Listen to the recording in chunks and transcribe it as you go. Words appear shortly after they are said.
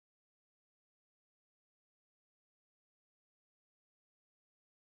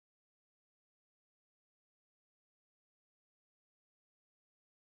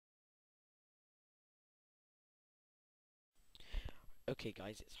Okay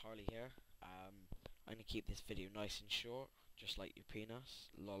guys, it's Harley here. I'm gonna keep this video nice and short, just like your penis.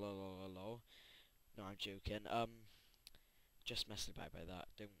 Lol lol lol lol lol. No, I'm joking. Just messing about by that.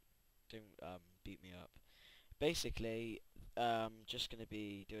 Don't beat me up. Basically, just gonna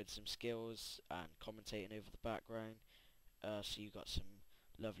be doing some skills and commentating over the background. So you got some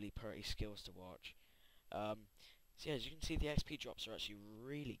lovely pretty skills to watch. So yeah, as you can see, the XP drops are actually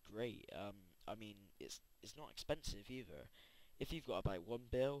really great. I mean, it's not expensive either. If you've got about 1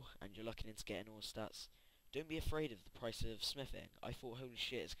 bill and you're looking into getting all stats, don't be afraid of the price of smithing. I thought, holy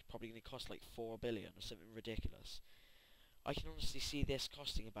shit, it's probably going to cost like 4 billion or something ridiculous. I can honestly see this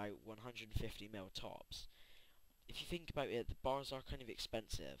costing about 150 mil tops. If you think about it, the bars are kind of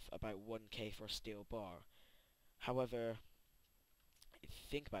expensive, about 1k for a steel bar. However, if you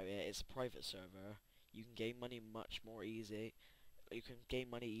think about it, it's a private server. You can gain money much more easy. You can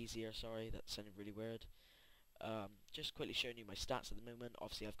gain money easier, sorry, that sounded really weird. Just quickly showing you my stats at the moment.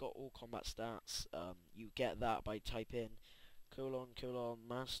 Obviously, I've got all combat stats. You get that by typing :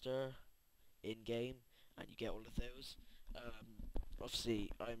 master in game, and you get all of those.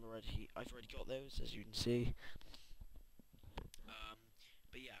 Obviously, I've already got those, as you can see.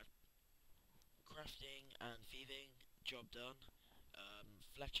 But yeah, crafting and thieving, job done.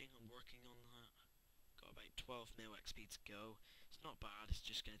 Fletching, I'm working on that. Got about 12 mil XP to go. It's not bad, it's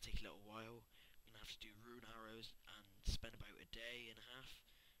just going to take a little while. I'm going to have to do rune arrows and spend about a day and a half,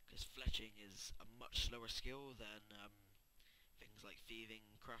 because fletching is a much slower skill than things like thieving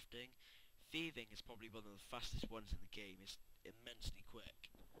and crafting. Thieving is probably one of the fastest ones in the game, it's immensely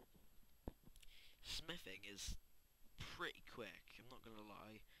quick. Smithing is pretty quick, I'm not going to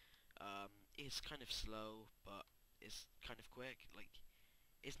lie. It's kind of slow, but it's kind of quick. Like,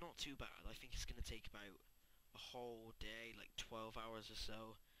 it's not too bad. I think it's going to take about a whole day, like 12 hours or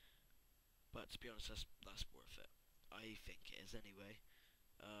so. But to be honest, that's worth it. I think it is anyway.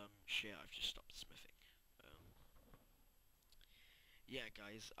 Shit, I've just stopped smithing. Yeah,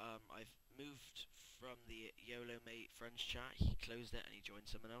 guys, I've moved from the YOLO Mate Friends chat. He closed it and he joined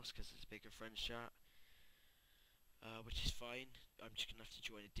someone else because it's a bigger Friends chat. Which is fine. I'm just going to have to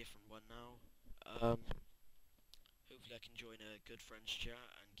join a different one now. Hopefully I can join a good Friends chat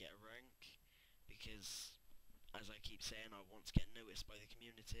and get a rank, because as I keep saying, I want to get noticed by the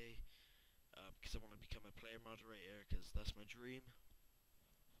community, because I want to become a player moderator, because that's my dream.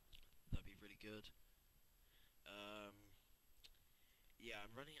 That'd be really good. Yeah,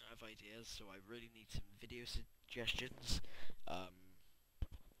 I'm running out of ideas, so I really need some video suggestions.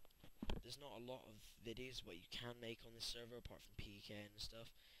 There's not a lot of videos what you can make on this server apart from PK and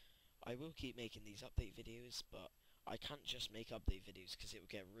stuff. I will keep making these update videos, but I can't just make update videos because it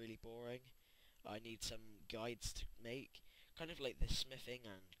would get really boring. I need some guides to make, kind of like the smithing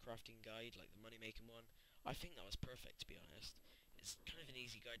and crafting guide, like the money making one. I think that was perfect, to be honest. It's kind of an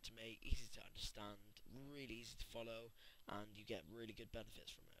easy guide to make, easy to understand, really easy to follow, and you get really good benefits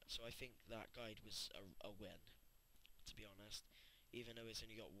from it. So I think that guide was a win, to be honest, even though it's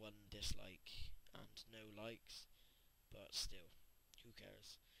only got 1 dislike and no likes, but still, who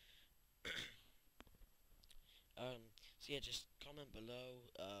cares? So yeah, just comment below,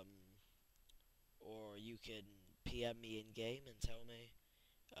 or you can PM me in game and tell me.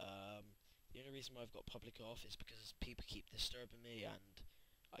 The only reason why I've got public off is because people keep disturbing me and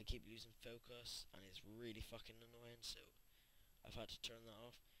I keep losing focus, and it's really fucking annoying, so I've had to turn that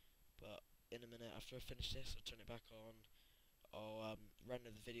off. But in a minute, after I finish this, I'll turn it back on. I'll render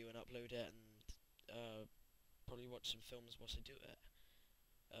the video and upload it, and probably watch some films whilst I do it.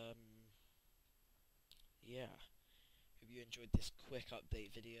 Yeah, hope you enjoyed this quick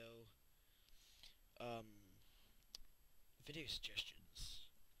update video. Video suggestions.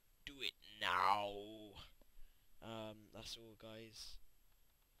 Do it now. That's all, guys.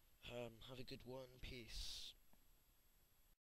 Have a good one. Peace.